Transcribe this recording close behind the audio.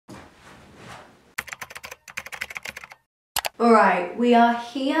Alright, we are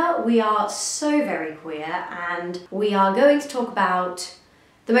here, we are so very queer, and we are going to talk about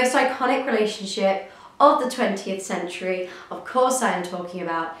the most iconic relationship of the 20th century. Of course I am talking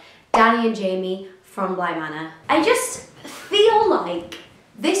about Dani and Jamie from Bly Manor. I just feel like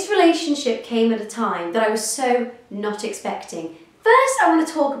this relationship came at a time that I was so not expecting. First, I want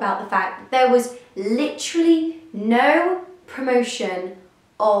to talk about the fact that there was literally no promotion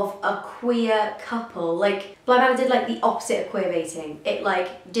of a queer couple. Like, Bly Manor did like the opposite of queer baiting. It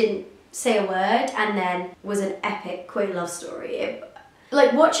like didn't say a word and then was an epic queer love story.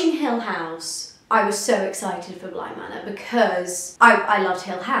 Like watching Hill House, I was so excited for Bly Manor because I loved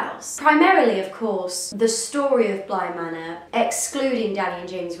Hill House. Primarily, of course, the story of Bly Manor, excluding Dani and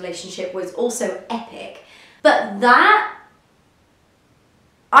Jamie's relationship, was also epic. But that,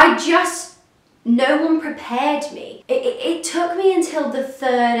 no one prepared me. It took me until the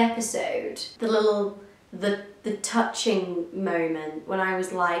third episode, the touching moment when I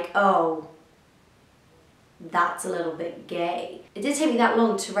was like, oh, that's a little bit gay. It didn't take me that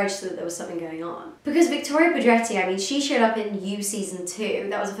long to register that there was something going on. Because Victoria Pedretti, I mean, she showed up in You Season 2,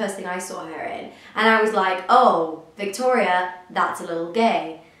 that was the first thing I saw her in, and I was like, oh, Victoria, that's a little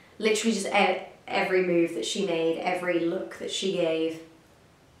gay. Literally just every move that she made, every look that she gave.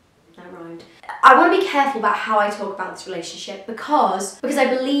 That rhymed. I want to be careful about how I talk about this relationship because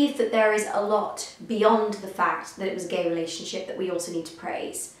I believe that there is a lot beyond the fact that it was a gay relationship that we also need to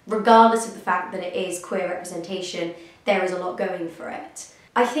praise. Regardless of the fact that it is queer representation, there is a lot going for it.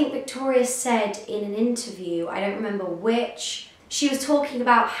 I think Victoria said in an interview, I don't remember which, she was talking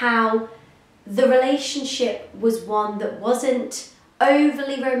about how the relationship was one that wasn't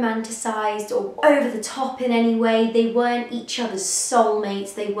overly romanticised or over the top in any way. They weren't each other's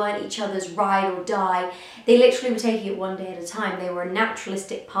soulmates, they weren't each other's ride or die. They literally were taking it one day at a time. They were a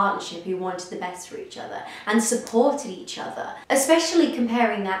naturalistic partnership who wanted the best for each other and supported each other. Especially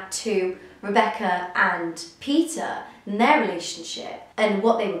comparing that to Rebecca and Peter and their relationship and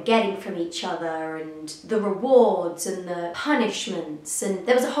what they were getting from each other and the rewards and the punishments, and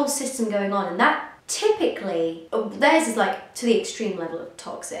there was a whole system going on, and that typically, theirs is like to the extreme level of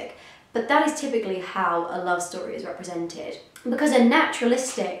toxic, but that is typically how a love story is represented. Because a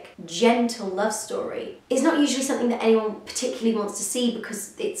naturalistic, gentle love story is not usually something that anyone particularly wants to see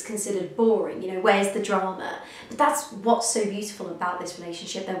because it's considered boring, you know, where's the drama? But that's what's so beautiful about this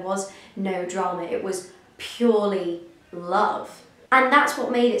relationship. There was no drama, it was purely love. And that's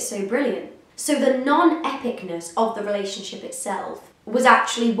what made it so brilliant. So the non-epicness of the relationship itself was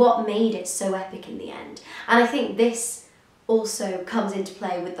actually what made it so epic in the end. And I think this also comes into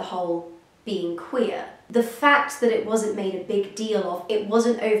play with the whole being queer. The fact that it wasn't made a big deal of, it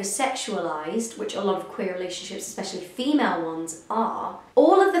wasn't over-sexualised, which a lot of queer relationships, especially female ones, are.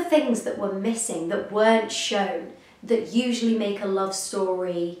 All of the things that were missing, that weren't shown, that usually make a love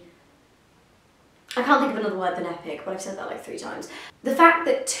story, I can't think of another word than epic, but I've said that like 3 times. The fact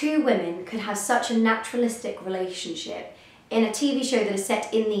that 2 women could have such a naturalistic relationship in a TV show that is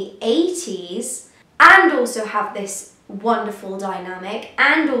set in the 80s and also have this wonderful dynamic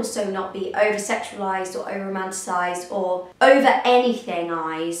and also not be over-sexualised or over-romanticised or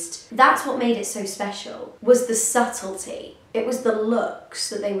over-anythingized. That's what made it so special, was the subtlety. It was the looks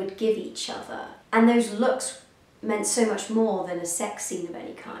that they would give each other. And those looks meant so much more than a sex scene of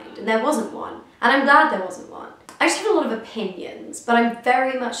any kind. And there wasn't one. And I'm glad there wasn't one. I just have a lot of opinions, but I'm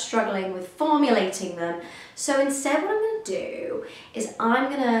very much struggling with formulating them. So instead what I'm going to do is I'm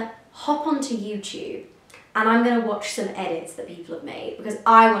going to hop onto YouTube and I'm going to watch some edits that people have made because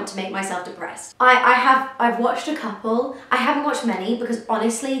I want to make myself depressed. I've watched a couple. I haven't watched many because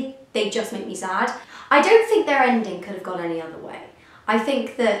honestly, they just make me sad. I don't think their ending could have gone any other way. I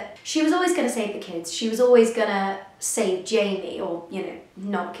think that she was always going to save the kids. She was always going to save Jamie or, you know,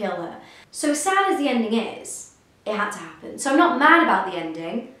 not kill her. So sad as the ending is, it had to happen. So I'm not mad about the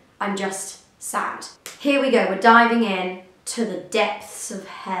ending, I'm just sad. Here we go, we're diving in to the depths of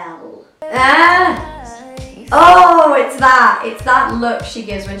hell. Ah! Oh, it's that look she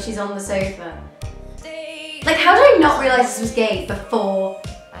gives when she's on the sofa. Like, how did I not realise this was gay before?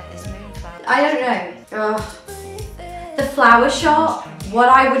 I don't know. Ugh. The flower shop, what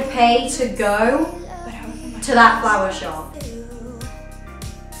I would pay to go to that flower shop.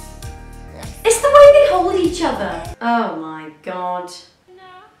 It's the way they hold each other. Oh my god.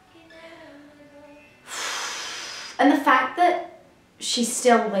 And the fact that she's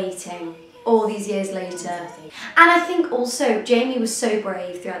still waiting all these years later. And I think also Jamie was so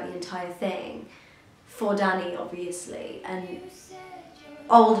brave throughout the entire thing. For Dani, obviously. And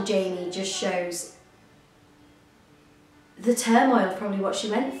older Jamie just shows the turmoil of probably what she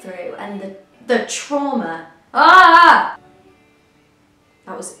went through and the trauma. Ah!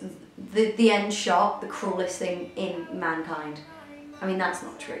 That was the end shot, the cruelest thing in mankind. I mean, that's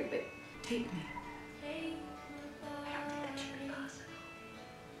not true, but... Take me. I don't think that should be possible.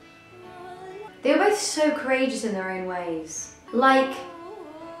 They were both so courageous in their own ways. Like,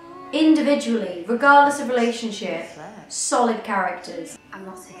 individually, regardless of relationship, solid characters. I'm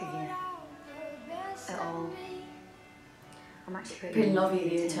not sick of you. At all. I'm actually Pretty in love with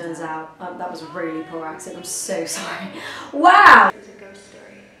you, it turns out. That was a really poor accent, I'm so sorry. Wow! It's a ghost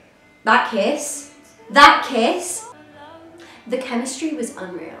story. That kiss. That kiss. The chemistry was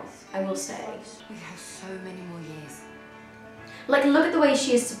unreal, I will say. We have so many more years. Like, look at the way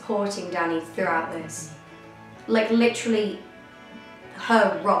she is supporting Dani throughout this. Like, literally,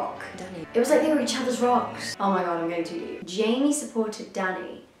 her rock. Dani. It was like they were each other's rocks. Oh my god, I'm going too deep. Jamie supported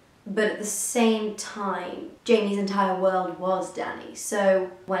Dani, but at the same time, Jamie's entire world was Dani.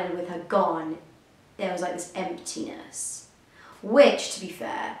 So when with her gone, there was like this emptiness. Which, to be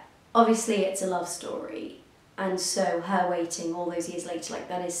fair, obviously it's a love story. And so her waiting all those years later, like,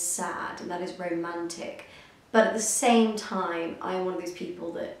 that is sad and that is romantic. But at the same time, I am one of those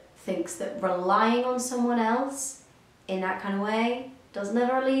people that thinks that relying on someone else in that kind of way doesn't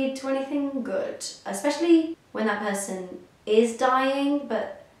ever lead to anything good. Especially when that person is dying,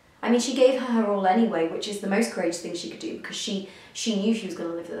 but I mean, she gave her all anyway, which is the most courageous thing she could do because she knew she was going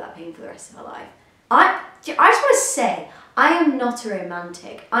to live with that pain for the rest of her life. I just want to say, I am not a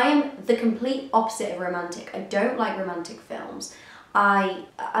romantic. I am the complete opposite of a romantic. I don't like romantic films. I'm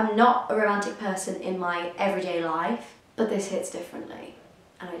not a romantic person in my everyday life, but this hits differently,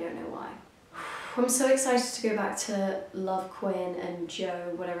 and I don't know why. I'm so excited to go back to Love Quinn and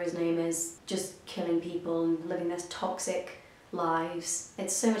Joe, whatever his name is, just killing people and living their toxic lives.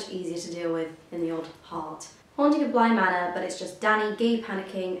 It's so much easier to deal with in the old heart. Haunting of Bly Manor, but it's just Dani gay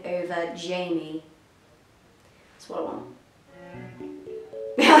panicking over Jamie. That's what I want.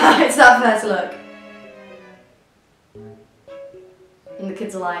 It's that first look. And the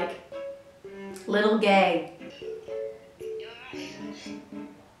kids are like, little gay.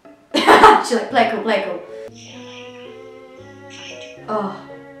 She's like, play cool, play cool. Oh.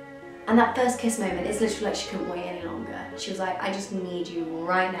 And that first kiss moment is literally like she couldn't wait any longer. She was like, I just need you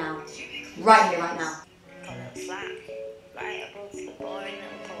right now. Right here, right now.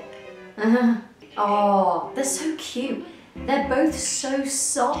 Oh, they're so cute. They're both so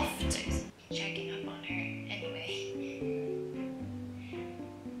soft. Checking up on her anyway.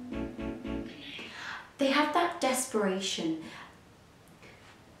 They have that desperation.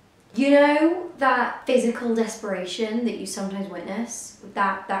 You know, that physical desperation that you sometimes witness?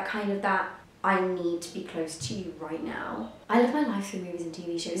 That kind of I need to be close to you right now. I live my life through movies and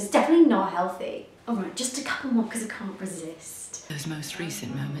TV shows. It's definitely not healthy. Alright, just a couple more because I can't resist. Those most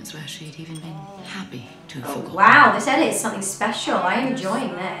recent moments where she'd even been happy to have forgotten. Wow, this edit is something special. I am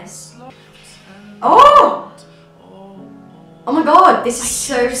enjoying this. Oh! Oh my god, this is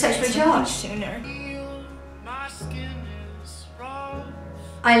so sexually charged.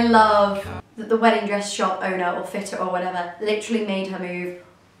 I love that the wedding dress shop owner or fitter or whatever literally made her move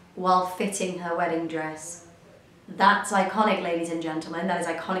while fitting her wedding dress. That's iconic, ladies and gentlemen. That is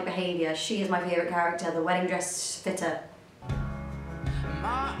iconic behaviour. She is my favourite character, the wedding dress fitter.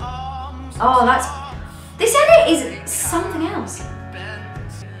 Oh, that's... This edit is something else.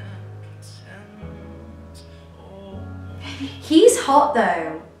 He's hot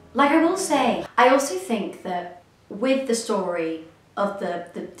though. Like, I will say, I also think that with the story of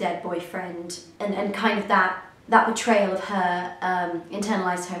the dead boyfriend and kind of that portrayal of her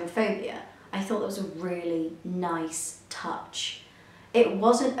internalised homophobia, I thought that was a really nice touch. It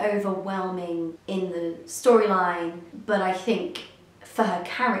wasn't overwhelming in the storyline, but I think for her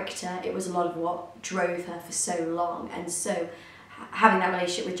character, it was a lot of what drove her for so long. And so having that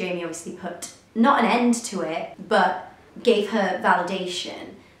relationship with Jamie obviously put not an end to it, but gave her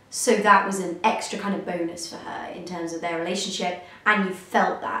validation. So that was an extra kind of bonus for her in terms of their relationship, and you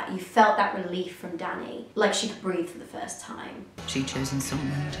felt that relief from Dani, like she could breathe for the first time. She'd chosen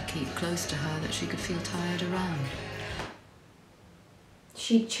someone to keep close to her that she could feel tired around.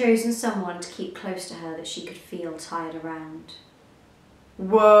 She'd chosen someone to keep close to her that she could feel tired around.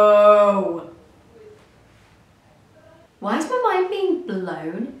 Whoa! Why is my mind being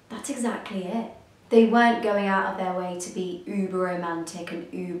blown? That's exactly it. They weren't going out of their way to be uber romantic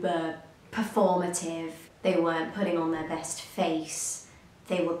and uber performative. They weren't putting on their best face.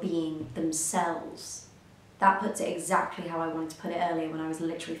 They were being themselves. That puts it exactly how I wanted to put it earlier when I was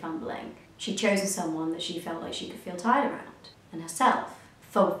literally fumbling. She'd chosen someone that she felt like she could feel tired around, and herself,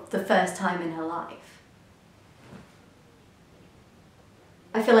 for the first time in her life.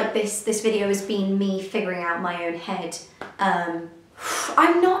 I feel like this video has been me figuring out my own head.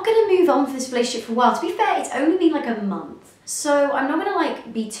 I'm not gonna move on from this relationship for a while. To be fair, it's only been like a month. So I'm not gonna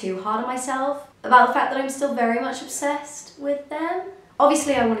like be too hard on myself about the fact that I'm still very much obsessed with them.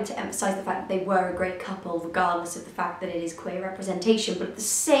 Obviously, I wanted to emphasise the fact that they were a great couple, regardless of the fact that it is queer representation, but at the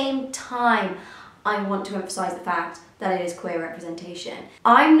same time, I want to emphasise the fact that it is queer representation.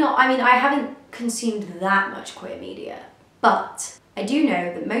 I haven't consumed that much queer media, but I do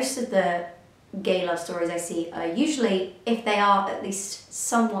know that most of the gay love stories I see are usually, if they are at least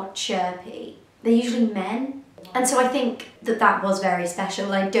somewhat chirpy, they're usually men. And so I think that that was very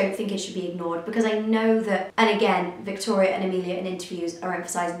special, and I don't think it should be ignored, because I know that, and again, Victoria and Amelia in interviews are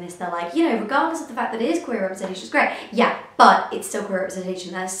emphasising this, they're like, you know, regardless of the fact that it is queer representation, it's great. Yeah, but it's still queer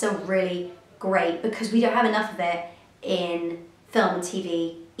representation, that's still really great, because we don't have enough of it in film and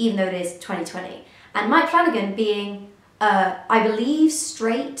TV, even though it is 2020. And Mike Flanagan being, I believe,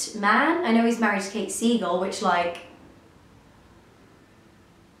 straight man. I know he's married to Kate Siegel, which, like,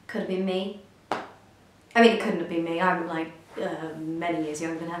 could have been me. I mean, it couldn't have been me. I'm, like, many years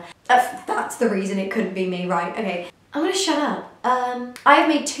younger than her. That's the reason it couldn't be me, right? Okay. I'm gonna shut up. I have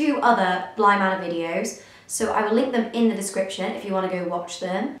made 2 other Bly Manor videos, so I will link them in the description if you want to go watch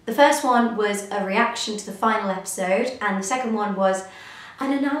them. The first one was a reaction to the final episode, and the second one was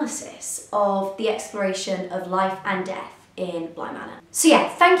an analysis of the exploration of life and death in Bly Manor. So yeah,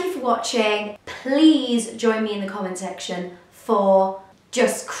 thank you for watching. Please join me in the comment section for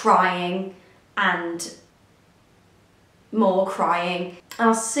just crying and more crying.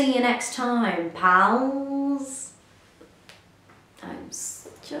 I'll see you next time, pals.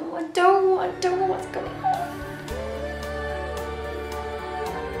 I don't know what's going on.